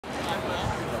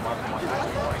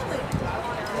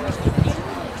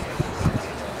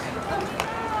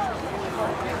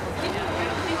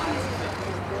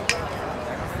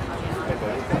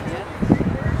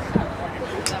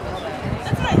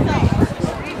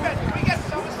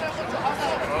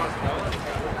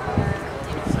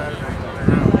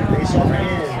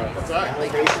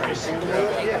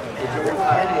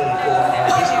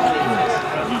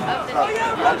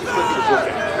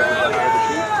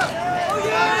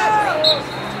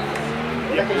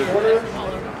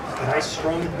Nice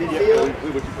strong midfield.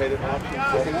 Would you pay them out?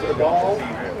 Looking for the ball.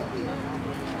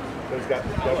 He's got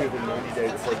W within 90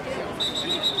 days before.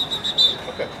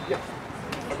 Okay, yeah.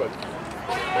 Okay.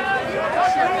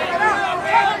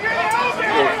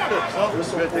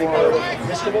 Whistle for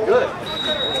Episcopal. Good.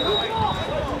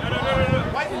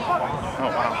 Oh,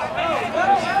 wow.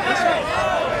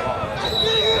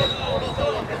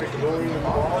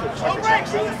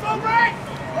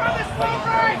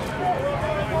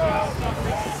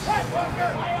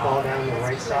 Ball down the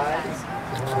right side to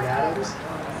Robert Adams.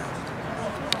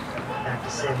 Back to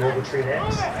Sam Ogletree X.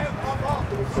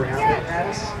 Looking for an outlet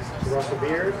pass to Russell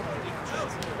Beard.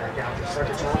 Back out to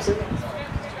Tucker Thompson.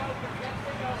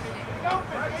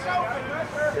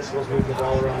 Episcopal's moving the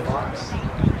ball around the box.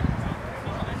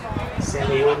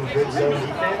 Sammy Wood in good zone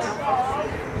defense.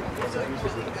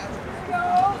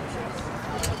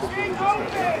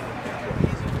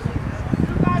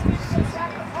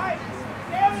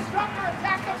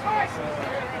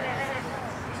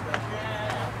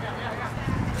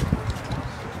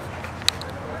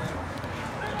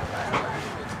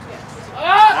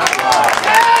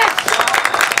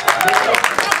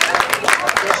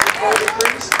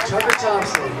 Tucker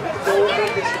Thompson, goal for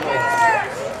Episcopal.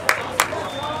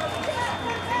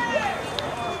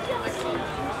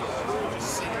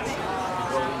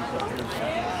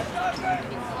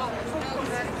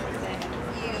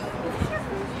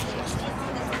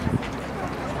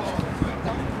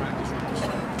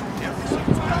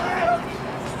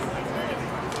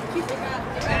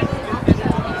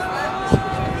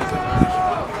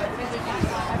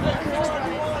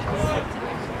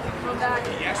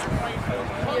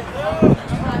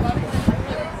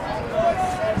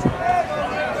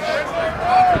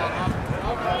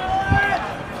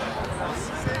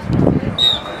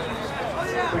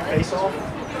 Quick face-off.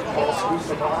 Ball scoops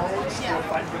the line. Still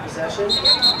fighting for possession.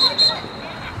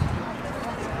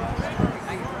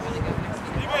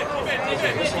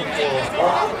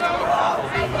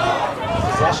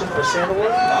 Possession for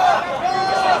Sandalwood.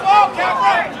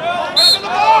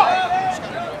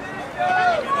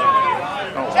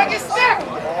 Check his stick!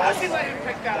 I see let him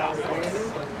pick that up.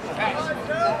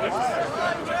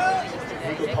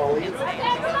 Nico Pauline.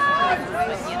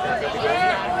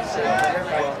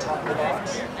 Back top of the box.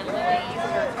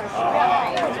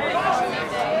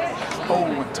 Oh,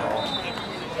 went tall.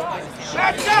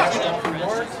 Match up!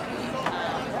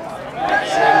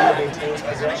 Sandalwood maintains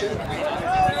possession.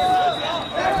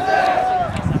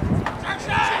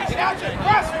 Get out there,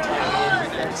 press!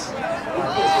 Defense.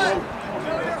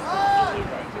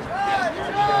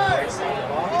 Right side of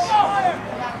the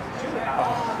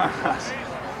box.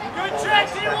 Good trick,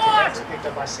 D1! Picked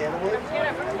up by Sandalwood.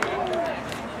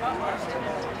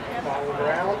 Ball on the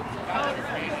ground.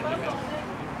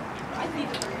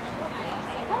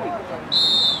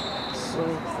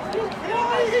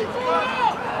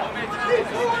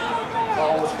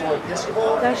 Ball was for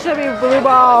Episcopal. That should be blue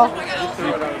ball.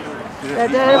 He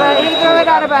threw it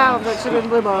out of bounds. That should have been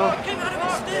blue ball.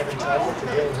 Evan Tuttle to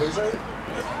Dylan Hooser.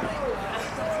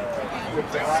 Quick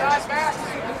dive.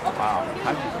 Wow.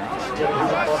 Dylan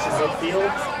Hooser crosses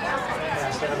midfield.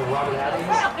 Pass down to Robert Adams.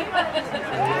 In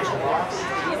the edge of the box.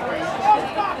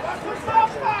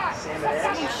 Sam at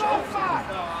edge.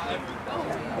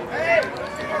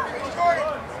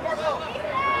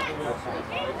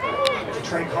 To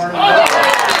Trey Carter.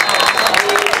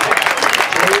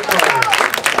 Trey Carter.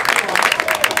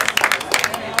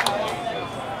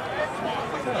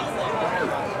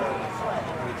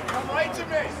 Come right to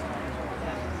me!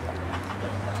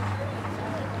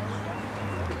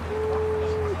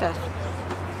 Okay.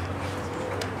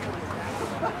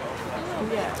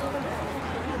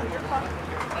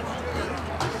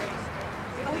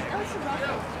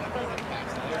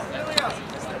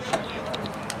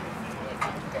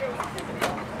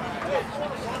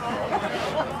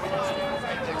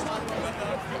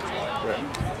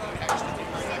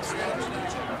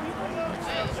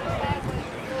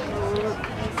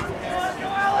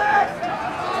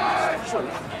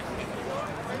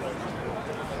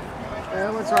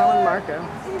 What's wrong with Marco?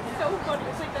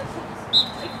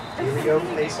 Here we go,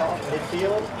 face off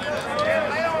midfield.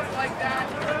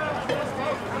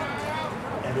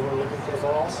 Everyone looking for the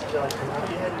ball. Judge come out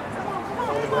again.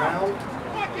 On the ground.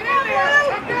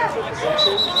 Looking for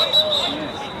possession.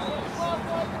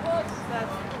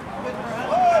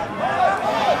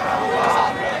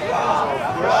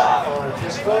 On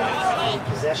Episcopal.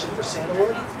 Possession for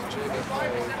Sandalwood.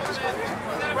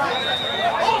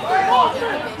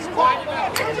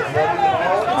 And another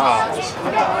ball.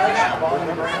 Ball on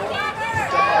the ground. Picked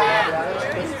up by Robert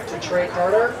Adams. To Trey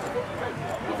Carter.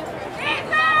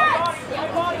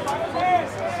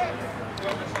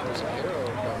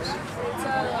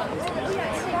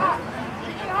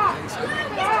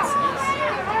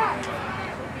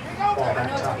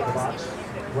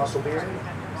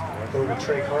 Over to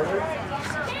Trey Carter.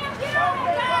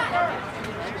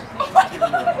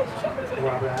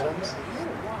 Robert Adams.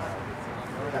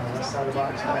 Down the left side of the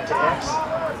box, back to X.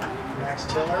 Max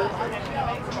Tiller.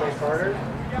 Trey Carter.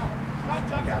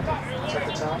 Got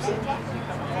Tucker Thompson.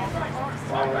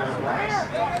 Ball around the box.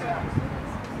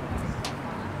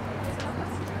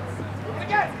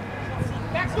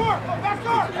 Back door! Back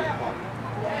door!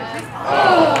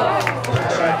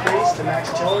 Right crease to Max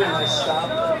Tiller. Nice stop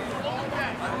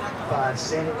by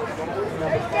Sandy Goldberg,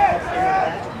 number 5 in the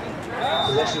back.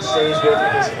 Possession stays with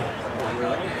Episcopal.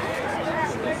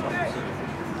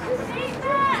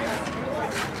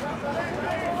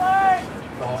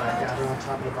 Ball back out here on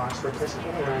top of the box for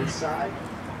Episcopal, around the side.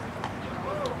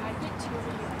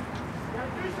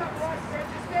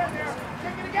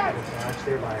 Dodge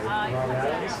there by Robert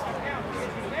Adams.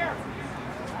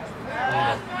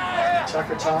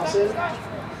 Tucker Thompson.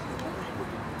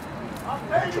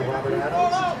 Back to Robert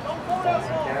Adams. Ball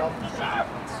back out.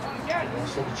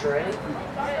 Also to Trey.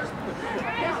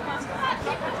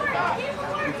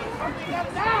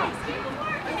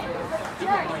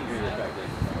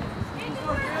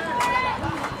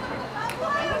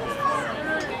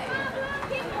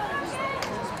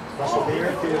 Russell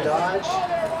Beard through the dodge.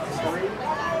 3.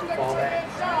 Ball back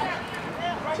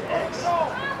to X.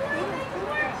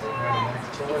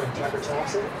 Max Tiller and Tucker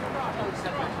Thompson.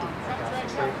 Got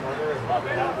Trey Carter and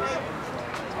Robert Adams.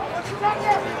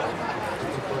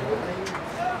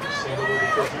 Single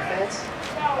with the defense.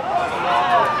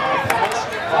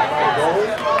 Caught by the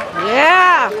goalie.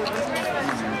 Yeah.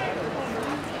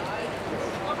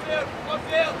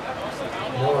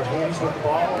 Miller hands with the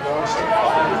ball. Miller stick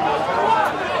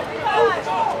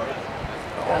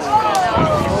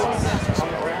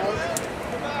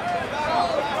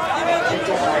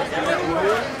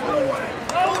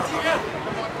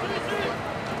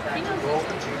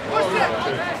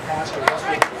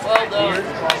well done.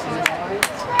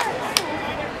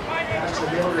 Pass to the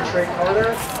middle to Trey Carter.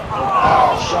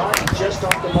 Shot just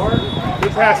off the mark.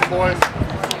 Good pass, boys.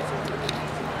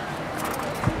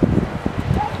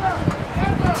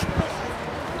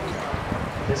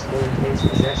 This goal retains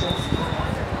possession.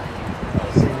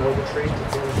 Same over trade to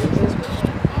Dylan Nugent.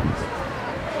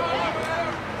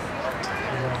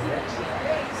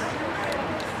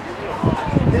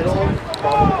 Middle,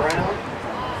 ball to the ground.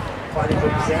 Fighting for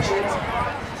possession.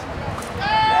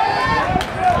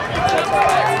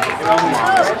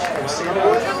 From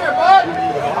Sandalwood. Moving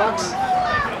to the box.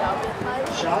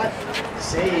 Shot.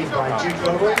 Saved by Jude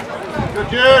Coburn. Good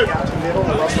kid. Out to the middle to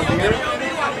Russell Beard.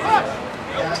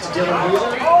 Pass to Dylan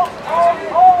Boozer.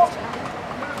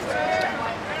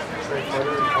 Trey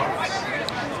Carter in the box.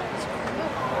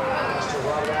 Pass to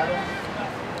Robert Adams.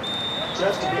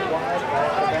 Just a bit wide, ball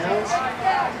out of bounds.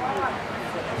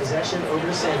 Possession over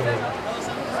to Sandalwood.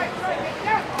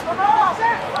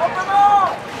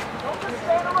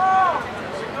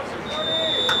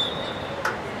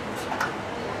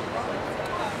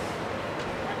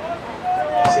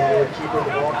 Sandalwood keeper of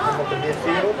the ball come up the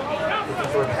midfield.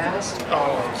 Looking for a pass.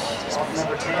 Off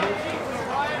number 10.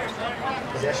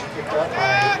 Possession picked up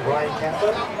by Ryan Kappa.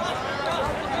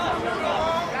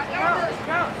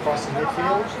 Across the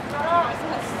midfield.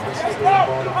 Let's get the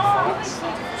ball to the box.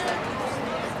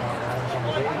 Adams on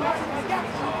the wing.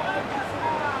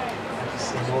 Back to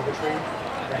Sam Ogletree.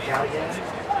 Back out again.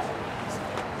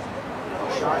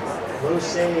 Shot. Low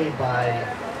save by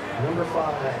number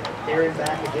 5. Aaron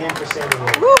back again for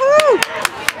Sandalwood. Woohoo!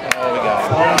 Oh, we got it.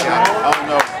 We got it. Oh,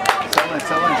 no.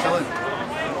 Sell in.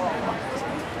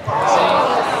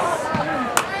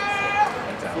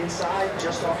 Inside,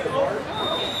 just off the mark.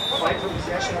 Fight for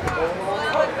possession on the goal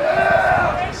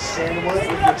line. Sandalwood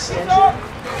with the extension.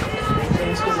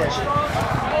 Maintains possession.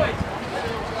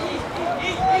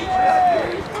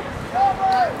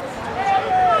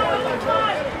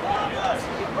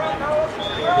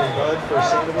 Cameron Bud for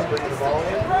Sandalwood, bringing the ball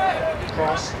in.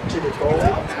 Cross to the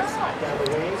goalie. Down the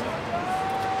wing.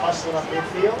 Hustling up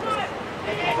midfield.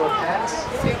 Looking for a pass.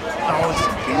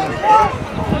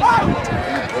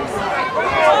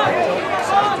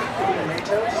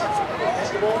 Matos.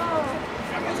 Episcopal.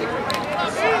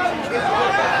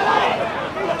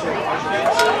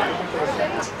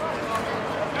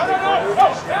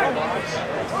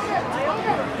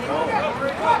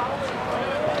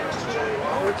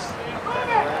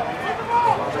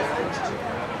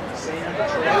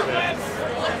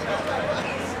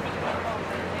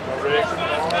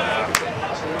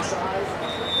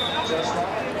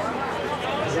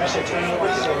 Possession turnover,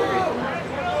 so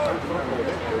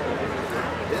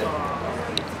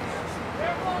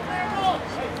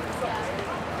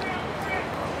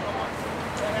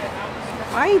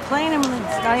Why are you playing him when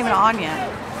it's not even on yet?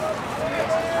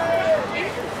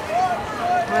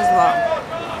 Where's the ball?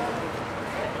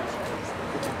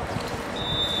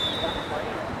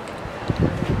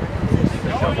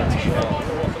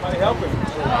 Somebody help him.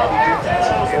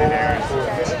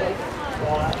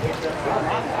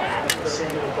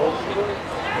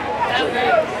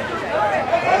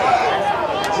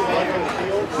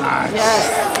 Yes.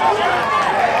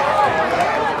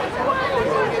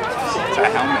 It's a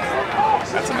helmet.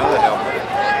 That's another helmet.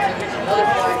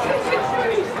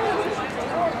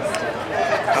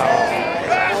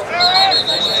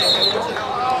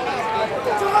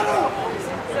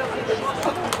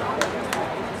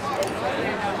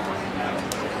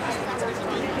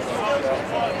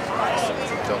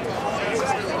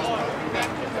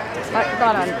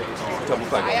 Not on. Double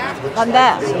click. On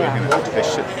that. They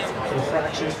should.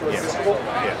 Infractions for Yeah. Episcopal.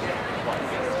 Yeah.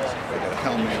 They got a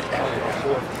helmet.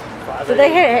 Did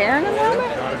they hit Aaron in the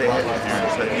helmet? They hit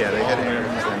Aaron's. Yeah, they hit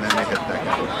Aaron's, and then they hit that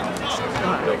guy.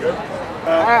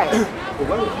 Alright.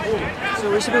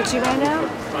 So we should be 2-man now?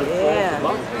 Yeah.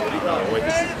 No?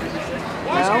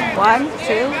 1, 2?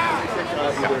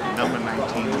 Yeah, number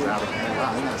 19 is out of here.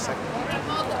 Wow, hang on a second.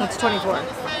 That's 24.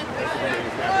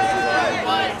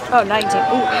 Oh, 19. Ooh,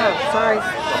 oh, sorry.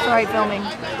 Sorry, filming.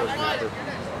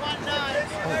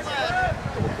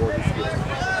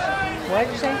 What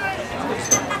did you say?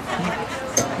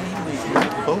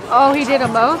 Both? Oh, he did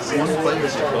them both? One player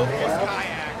did both.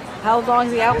 How long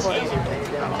is he out for?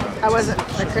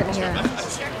 I couldn't hear.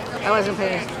 I wasn't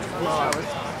paying.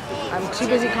 I'm too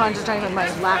busy concentrating on my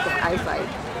lack of eyesight.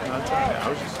 No, that's all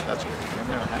right. That's good. I've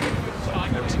never had it.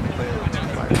 I've never seen a player with 2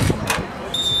 fighters.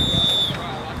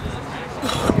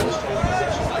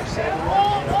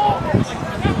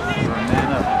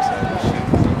 Man up, so should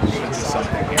do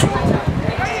something here.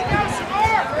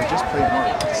 They just played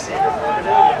North.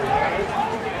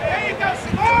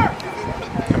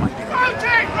 Come on, give me that.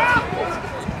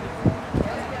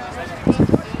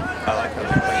 I like how they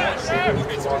play.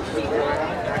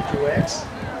 Back to X.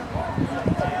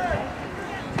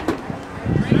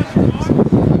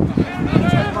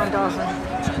 Come on, Dawson.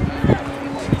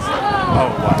 Oh,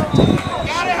 wow.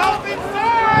 Gotta help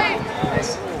inside!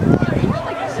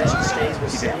 Possession stays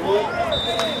with Samuel.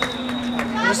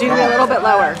 Just need to be a little bit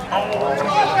lower. Come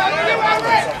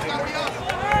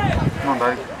on,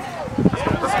 buddy.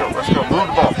 Let's go. Move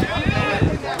the ball.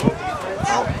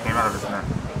 Oh, came out of his net.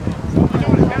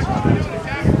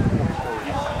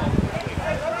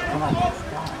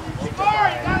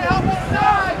 Sorry, gotta help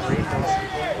inside!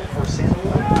 For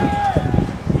Samuel.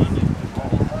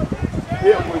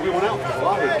 Yeah, when we went out with the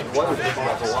water, the water was just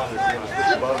about the water. It was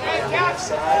just above.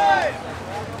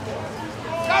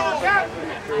 Cover, Cap!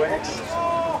 Through X.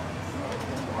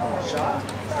 Shot.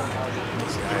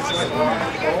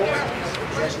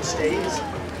 Possession stays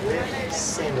with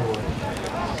Sandalwood.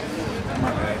 Come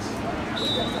on, guys.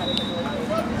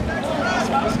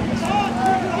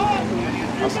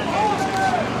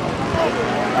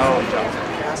 Oh, Johnson.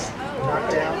 Pass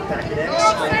knocked down, back at X.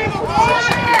 Scramble for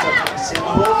possession. Gets up to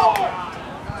Sandalwood.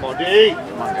 Come on, D.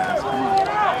 Come on, guys. Come on.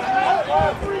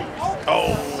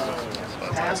 Oh.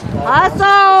 Pass. Ball.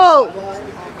 Hustle!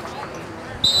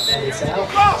 And it's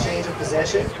out. Change of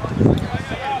possession.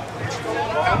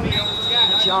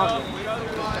 Good job.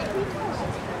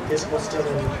 Episcopal still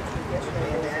in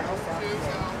man now.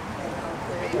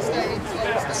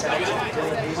 Pass out to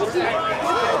Dylan Beasley.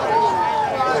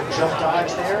 Jump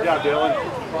dodge there. Yeah, Dylan.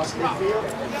 Across midfield. In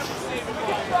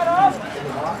the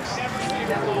box.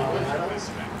 Down to Robin Reynolds.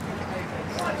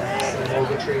 And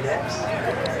over trade X.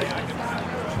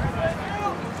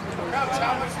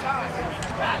 How much time?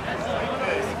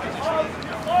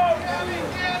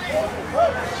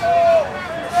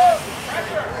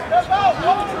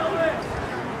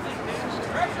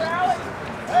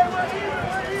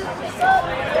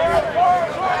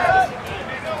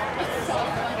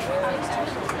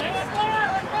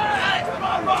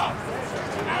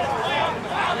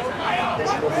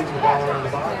 Episcopal moving the ball around the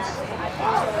box.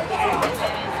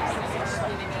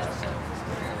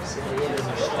 Sandalwood is a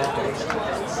strong base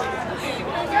defense.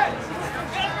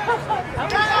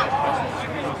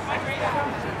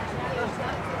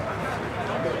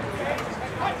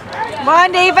 Come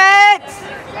on, defense!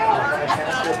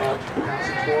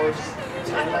 Bouncing towards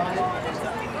 10 line.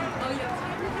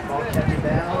 Ball kept in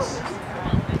bounds.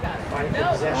 Fighting for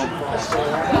possession. Ball still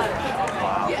around.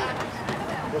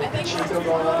 Little Chico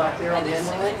going on back there on the end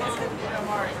line.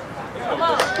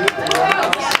 Scoop and run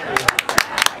out.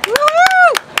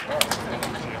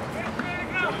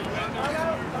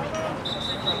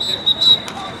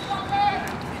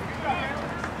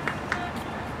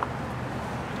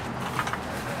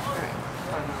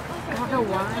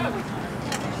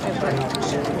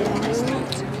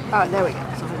 Oh, there we go.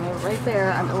 So right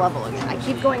there, I'm level again. I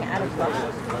keep going out of level.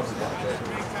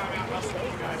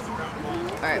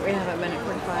 All right, we have a minute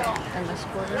 45 in this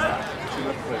quarter.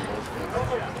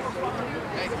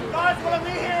 Guys, want to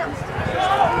be here?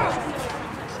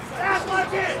 That's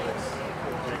like it.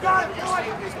 You got it, boy.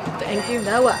 Thank you,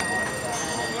 Noah.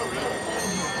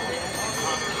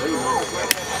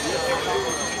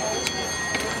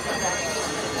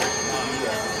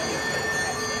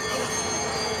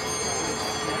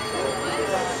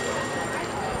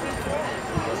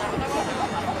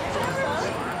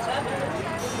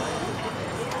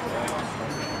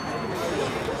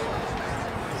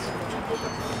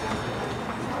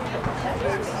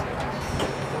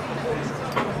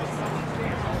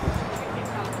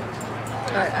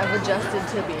 Alright, I've adjusted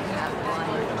to being half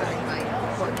blind during my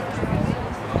recording.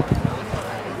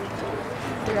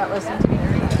 You're not listening to me.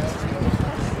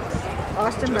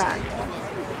 Austin back.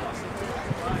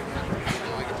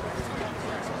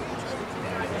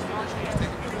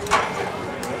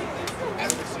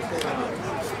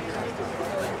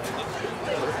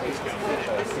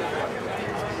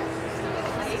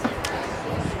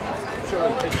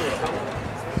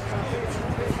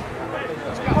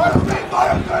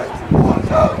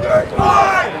 Come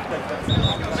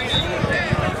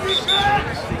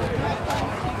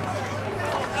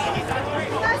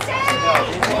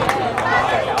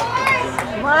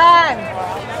on!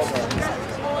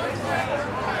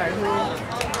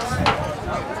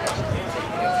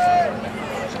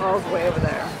 Ball's way over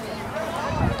there.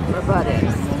 Where Bud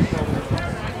is.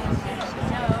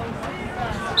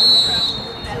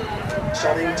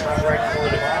 Sheldon, top right corner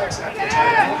of the box after the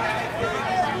timeout.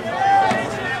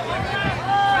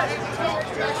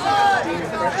 Dean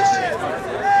Precious.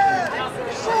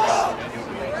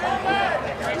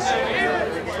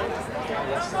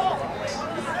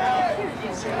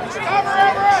 Cover,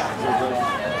 Everett.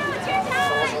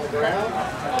 Falls on the ground.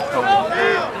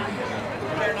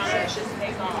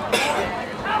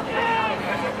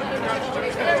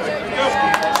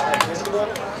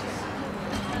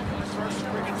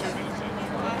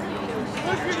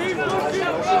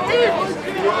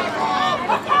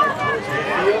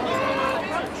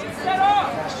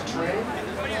 Pass to Trey.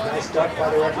 Nice duck by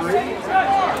the referee.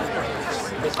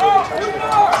 This will be touching the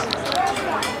box.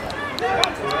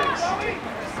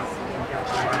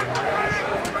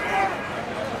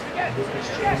 Lucas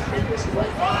James Episcopal.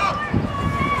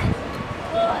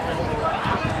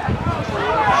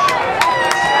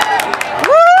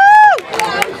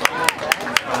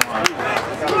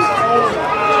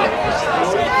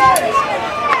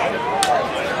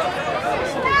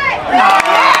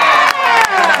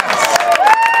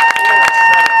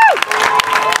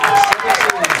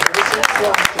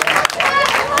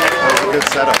 Good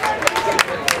setup.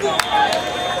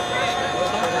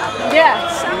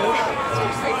 Yes.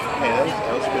 Hey, that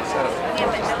was a good setup.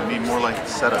 I mean, more like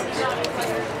setups.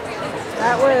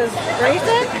 That was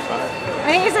Grayson? 55. I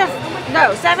think he's a,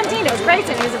 no, 17. It was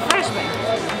Grayson. He was a freshman.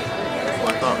 Well, I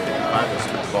thought 55 was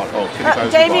the ball. Oh, 55 was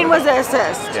the Damien ball. was the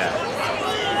assist. Yeah.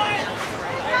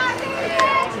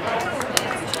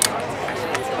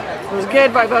 It was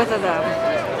good by both of them.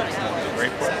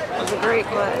 Great play. It was a great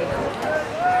play.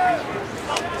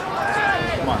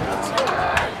 Come on, Alex.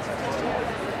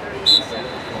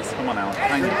 Come on, Alex.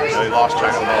 Thank you. They lost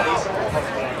track of the ball.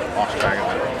 Lost track of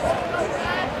it.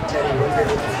 Teddy Ruger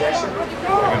with possession.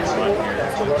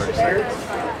 Back to Russell Beard.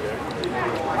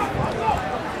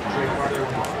 Trey Carter on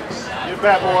the box. You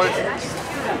bet, boys.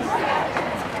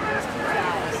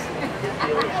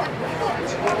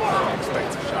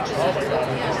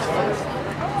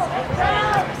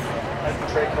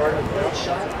 Trey Carter with the bounce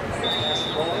shot. Pass the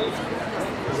ball.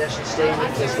 Possession stays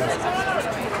with Pisco.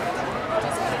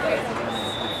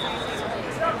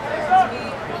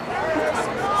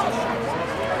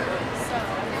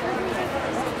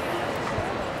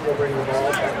 He'll bring the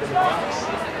ball back to the box.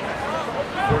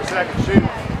 4 seconds, shoot.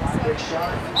 Big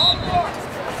shot.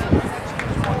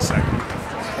 1 second.